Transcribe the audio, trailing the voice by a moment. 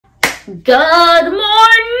Good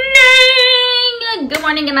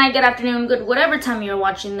morning, good night, good afternoon, good whatever time you're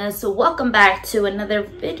watching this. So welcome back to another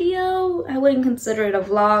video. I wouldn't consider it a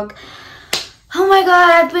vlog. Oh my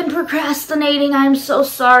god, I've been procrastinating. I'm so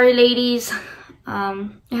sorry, ladies.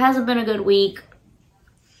 It hasn't been a good week.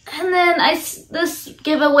 And then this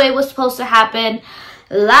giveaway was supposed to happen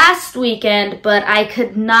last weekend, but I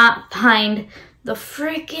could not find the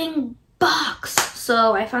freaking box.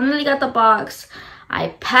 So I finally got the box.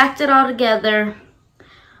 I packed it all together.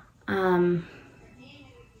 Did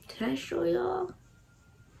I show y'all?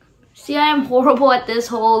 See, I am horrible at this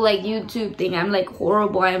whole like YouTube thing. I'm like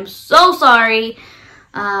horrible. I am so sorry.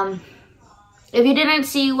 If you didn't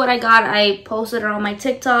see what I got, I posted it on my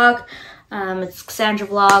TikTok. It's Cassandra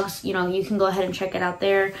Vlogs. You know, you can go ahead and check it out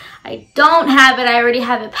there. I don't have it. I already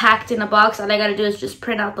have it packed in a box. All I gotta do is just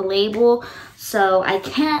print out the label. So I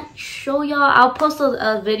can't show y'all. I'll post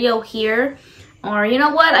a video here. Or you know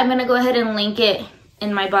what? I'm gonna go ahead and link it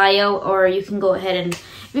in my bio. Or you can go ahead and,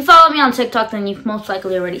 if you follow me on TikTok, then you've most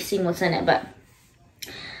likely already seen what's in it. But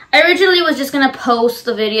I originally was just gonna post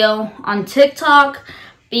the video on TikTok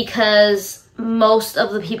because most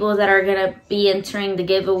of the people that are gonna be entering the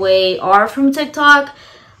giveaway are from TikTok.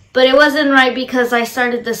 But it wasn't right because I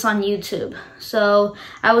started this on YouTube. So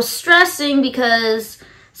I was stressing because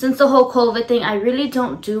since the whole COVID thing, I really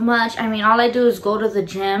don't do much. I mean, all I do is go to the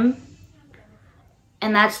gym.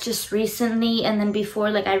 And that's just recently. And then before,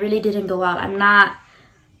 like, I really didn't go out. I'm not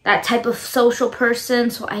that type of social person.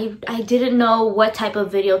 So I didn't know what type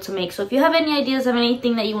of video to make. So if you have any ideas of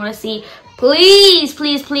anything that you want to see, please,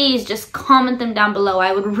 please, please just comment them down below.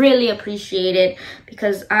 I would really appreciate it.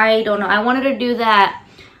 Because I don't know. I wanted to do that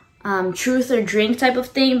truth or drink type of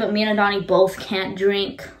thing. But me and Adani both can't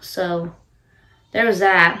drink. So there's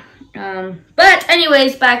that. But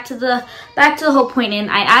anyways, back to the whole point. In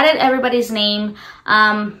I added everybody's name.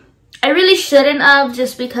 I really shouldn't have,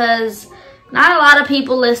 just because not a lot of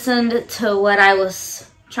people listened to what I was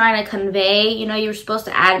trying to convey. You know, you were supposed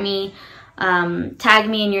to add me, tag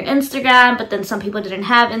me in your Instagram, but then some people didn't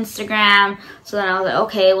have Instagram. So then I was like,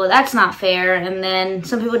 okay, well, that's not fair. And then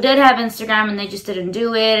some people did have Instagram and they just didn't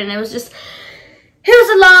do it. And it was just, it was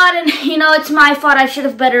a lot, and you know, it's my fault. I should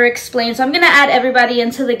have better explained. So I'm gonna add everybody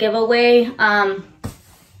into the giveaway.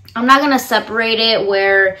 I'm not gonna separate it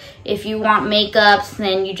where if you want makeup,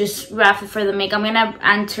 then you just raffle for the makeup. I'm gonna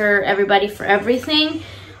enter everybody for everything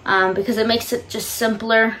because it makes it just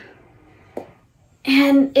simpler.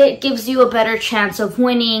 And it gives you a better chance of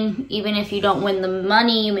winning. Even if you don't win the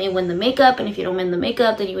money, you may win the makeup. And if you don't win the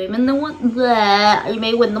makeup, then you may win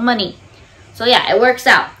the money. So yeah, it works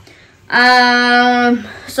out.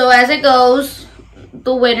 So as it goes,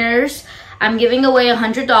 the winners, I'm giving away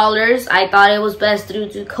 $100. I thought it was best due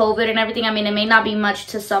to COVID and everything. I mean, it may not be much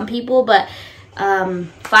to some people, but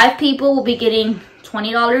 5 people will be getting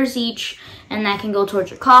 $20 each, and that can go towards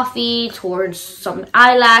your coffee, towards some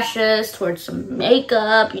eyelashes, towards some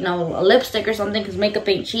makeup, you know, a lipstick or something, because makeup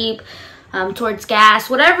ain't cheap. Towards gas,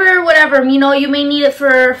 whatever, you know, you may need it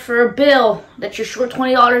for a bill that you're short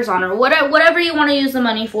 $20 on, or whatever you want to use the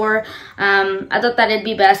money for. I thought that it'd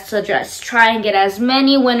be best to just try and get as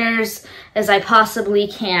many winners as I possibly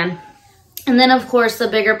can. And then, of course, the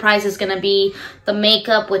bigger prize is going to be the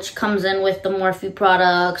makeup, which comes in with the Morphe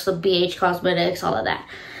products, the BH Cosmetics, all of that.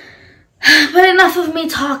 But enough of me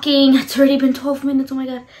talking. It's already been 12 minutes, oh my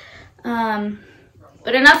god.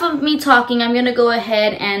 But enough of me talking. I'm going to go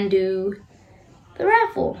ahead and do the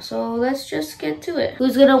raffle. So let's just get to it.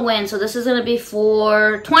 Who's going to win? So this is going to be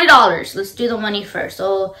for $20. Let's do the money first.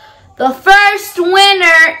 So the first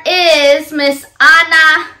winner is Miss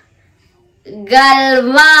Ana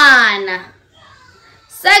Galvan.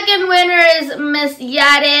 Second winner is Miss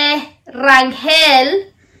Yare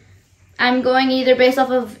Rangel. I'm going either based off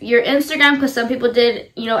of your Instagram, because some people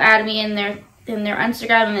did, you know, add me in their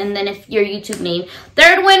Instagram, and then if your YouTube name.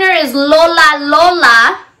 Third winner is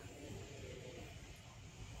Lola.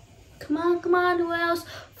 Come on, who else?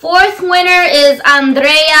 Fourth winner is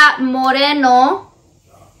Andrea Moreno.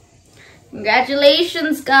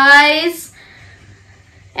 Congratulations, guys.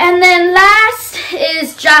 And then last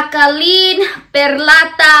is Jacqueline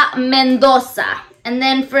Perlata Mendoza. And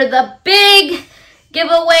then for the big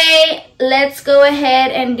giveaway, let's go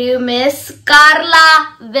ahead and do Miss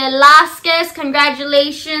Carla Velasquez.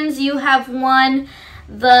 Congratulations, you have won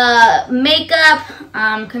the makeup.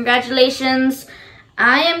 Congratulations.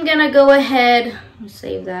 I am gonna go ahead and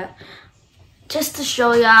save that just to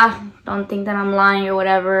show y'all. Don't think that I'm lying or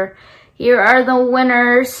whatever. Here are the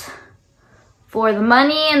winners for the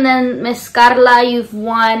money, and then Miss Carla, you've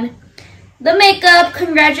won the makeup.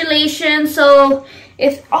 Congratulations. So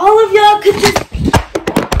if all of y'all could just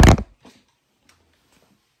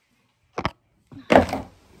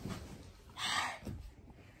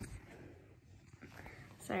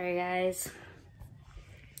guys.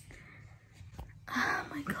 Oh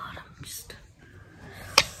my God, I'm just...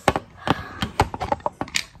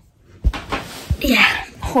 Yeah,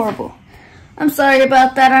 horrible. I'm sorry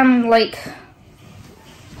about that. I'm like...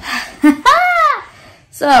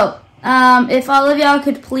 So, if all of y'all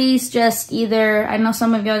could please just either... I know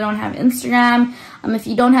some of y'all don't have Instagram. If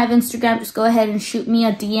you don't have Instagram, just go ahead and shoot me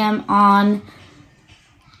a DM on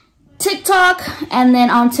TikTok. And then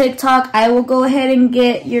on TikTok, I will go ahead and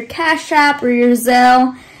get your Cash App or your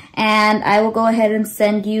Zelle. And I will go ahead and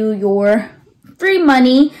send you your free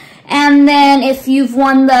money. And then if you've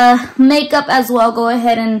won the makeup as well, go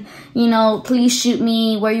ahead and, you know, please shoot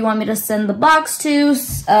me where you want me to send the box to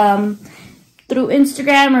through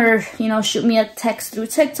Instagram, or, you know, shoot me a text through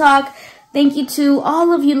TikTok. Thank you to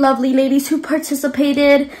all of you lovely ladies who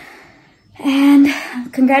participated. And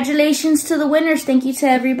congratulations to the winners. Thank you to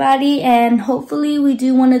everybody. And hopefully we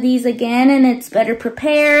do one of these again and it's better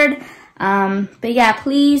prepared. But yeah,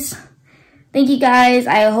 please. Thank you guys.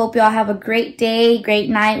 I hope y'all have a great day, great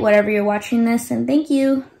night, whatever you're watching this. And thank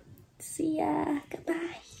you. See ya. Goodbye.